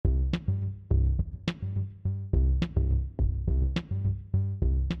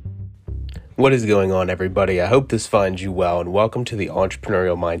What is going on, everybody? I hope this finds you well, and welcome to the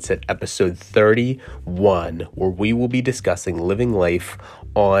Entrepreneurial Mindset episode 31, where we will be discussing living life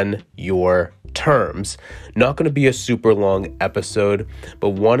on your terms. Not going to be a super long episode, but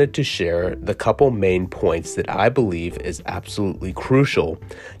wanted to share the couple main points that I believe is absolutely crucial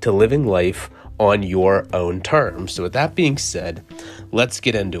to living life on your own terms. So with that being said, let's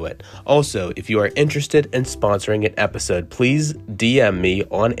get into it. Also, if you are interested in sponsoring an episode, please DM me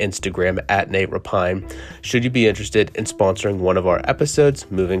on Instagram at Nate Rapine, should you be interested in sponsoring one of our episodes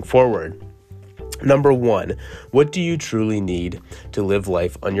moving forward. Number one, what do you truly need to live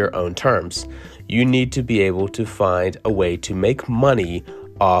life on your own terms? You need to be able to find a way to make money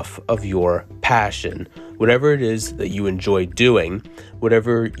off of your passion. Whatever it is that you enjoy doing,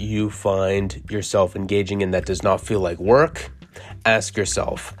 whatever you find yourself engaging in that does not feel like work, ask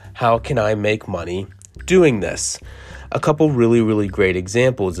yourself, how can I make money doing this? A couple really great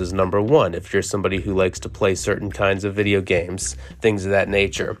examples is number one, if you're somebody who likes to play certain kinds of video games, things of that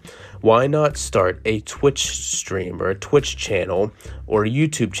nature, why not start a Twitch stream or a Twitch channel or a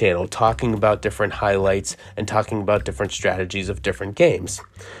YouTube channel talking about different highlights and talking about different strategies of different games?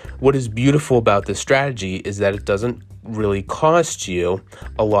 What is beautiful about this strategy is that it doesn't really cost you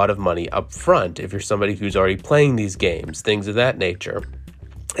a lot of money up front. If you're somebody who's already playing these games, things of that nature,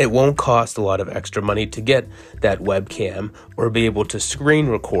 it won't cost a lot of extra money to get that webcam or be able to screen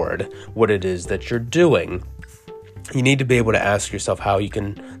record what it is that you're doing. You need to be able to ask yourself how you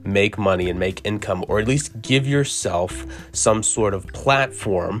can make money and make income, or at least give yourself some sort of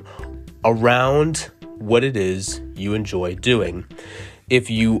platform around what it is you enjoy doing. If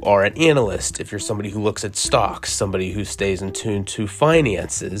you are an analyst, if you're somebody who looks at stocks, somebody who stays in tune to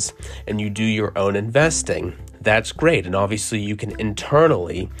finances, and you do your own investing, that's great. And obviously you can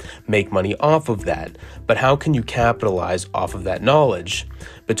internally make money off of that. But how can you capitalize off of that knowledge?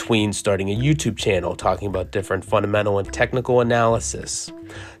 Between starting a YouTube channel, talking about different fundamental and technical analysis,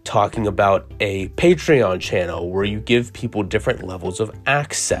 talking about a Patreon channel where you give people different levels of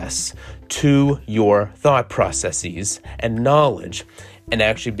access to your thought processes and knowledge, and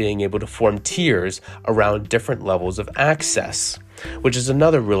actually being able to form tiers around different levels of access, which is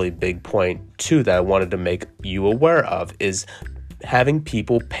another really big point too that I wanted to make you aware of, is having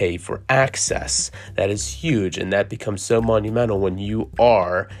people pay for access. That is huge, and that becomes so monumental when you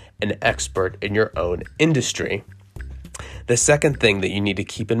are an expert in your own industry. The second thing that you need to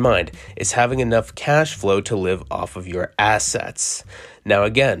keep in mind is having enough cash flow to live off of your assets. Now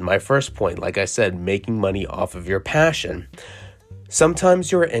again, my first point, like I said, making money off of your passion.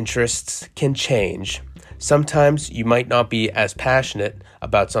 Sometimes your interests can change. Sometimes you might not be as passionate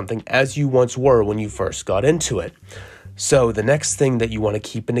about something as you once were when you first got into it. So the next thing that you want to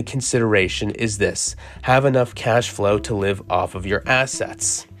keep into consideration is this: have enough cash flow to live off of your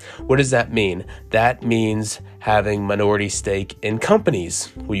assets. What does that mean? That means having minority stake in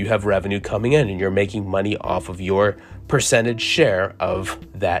companies where you have revenue coming in and you're making money off of your percentage share of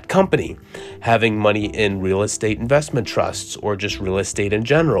that company. Having money in real estate investment trusts or just real estate in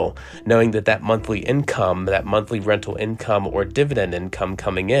general, knowing that that monthly income, that monthly rental income or dividend income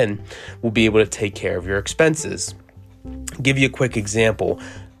coming in will be able to take care of your expenses. Give you a quick example.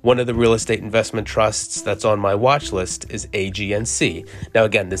 One of the real estate investment trusts that's on my watch list is AGNC. Now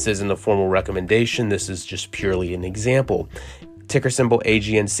again, this isn't a formal recommendation. This is just purely an example. Ticker symbol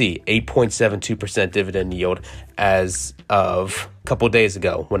AGNC, 8.72% dividend yield as of a couple days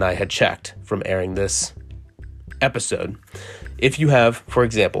ago when I had checked from airing this episode. If you have, for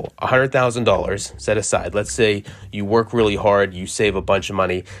example, $100,000 set aside, let's say you work really hard, you save a bunch of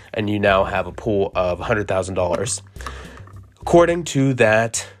money, and you now have a pool of $100,000. According to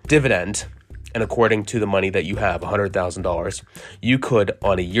that dividend, and according to the money that you have, $100,000, you could,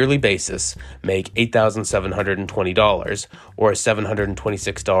 on a yearly basis, make $8,720 or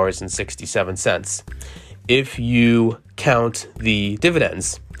 $726.67. If you count the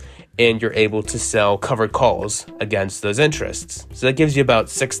dividends and you're able to sell covered calls against those interests. So that gives you about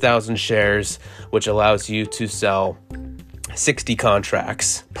 6,000 shares, which allows you to sell 60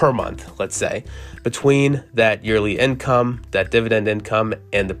 contracts per month, let's say. Between that yearly income, that dividend income,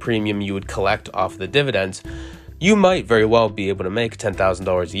 and the premium you would collect off the dividends, you might very well be able to make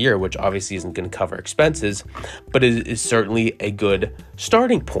 $10,000 a year, which obviously isn't going to cover expenses, but it is certainly a good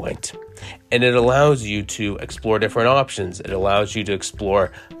starting point. And it allows you to explore different options. It allows you to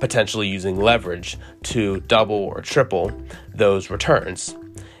explore potentially using leverage to double or triple those returns.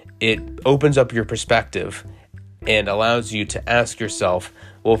 It opens up your perspective and allows you to ask yourself,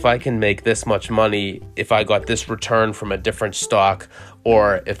 well, if I can make this much money, if I got this return from a different stock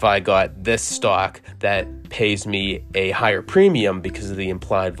Or if I got this stock that pays me a higher premium because of the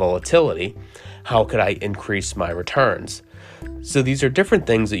implied volatility, how could I increase my returns? So these are different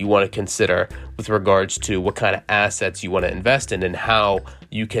things that you want to consider with regards to what kind of assets you want to invest in and how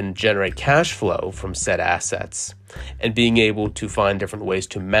you can generate cash flow from said assets, and being able to find different ways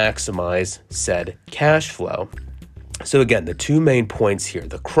to maximize said cash flow. So again, the two main points here,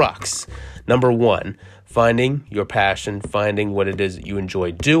 the crux. Number one, finding your passion, finding what it is that you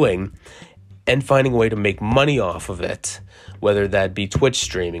enjoy doing, and finding a way to make money off of it, whether that be Twitch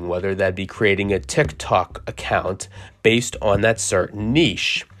streaming, whether that be creating a TikTok account based on that certain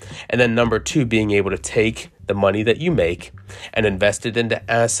niche. And then number two, being able to take the money that you make and invest it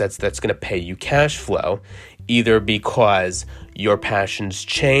into assets that's going to pay you cash flow, either because your passions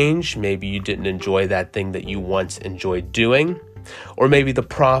change, maybe you didn't enjoy that thing that you once enjoyed doing, or maybe the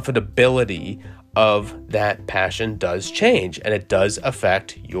profitability of that passion does change and it does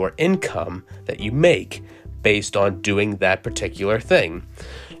affect your income that you make based on doing that particular thing.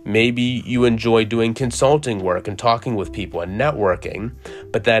 Maybe you enjoy doing consulting work and talking with people and networking,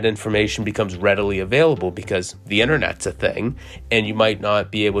 but that information becomes readily available because the internet's a thing, and you might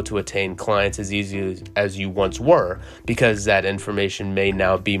not be able to attain clients as easy as you once were because that information may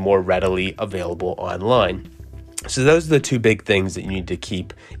now be more readily available online. So those are the two big things that you need to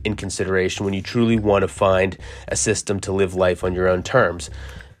keep in consideration when you truly want to find a system to live life on your own terms.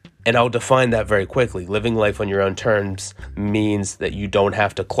 And I'll define that very quickly. Living life on your own terms means that you don't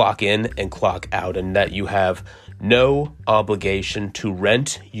have to clock in and clock out, and that you have no obligation to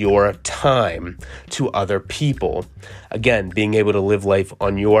rent your time to other people. Again, being able to live life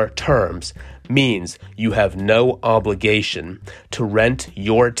on your terms means you have no obligation to rent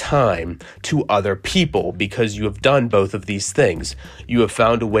your time to other people because you have done both of these things. You have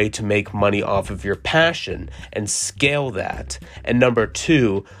found a way to make money off of your passion and scale that. And number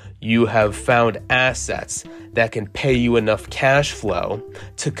two, you have found assets that can pay you enough cash flow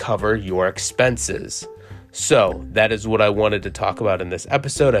to cover your expenses. So that is what I wanted to talk about in this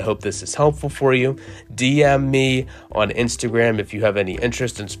episode. I hope this is helpful for you. DM me on Instagram if you have any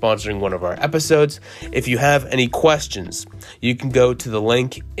interest in sponsoring one of our episodes. If you have any questions, you can go to the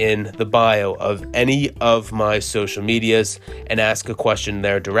link in the bio of any of my social medias and ask a question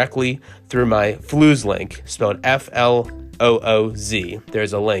there directly through my Flooz link, spelled FLOOZ.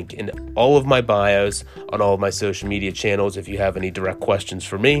 There's a link in all of my bios on all of my social media channels if you have any direct questions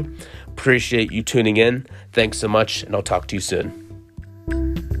for me. Appreciate you tuning in. Thanks so much, and I'll talk to you soon.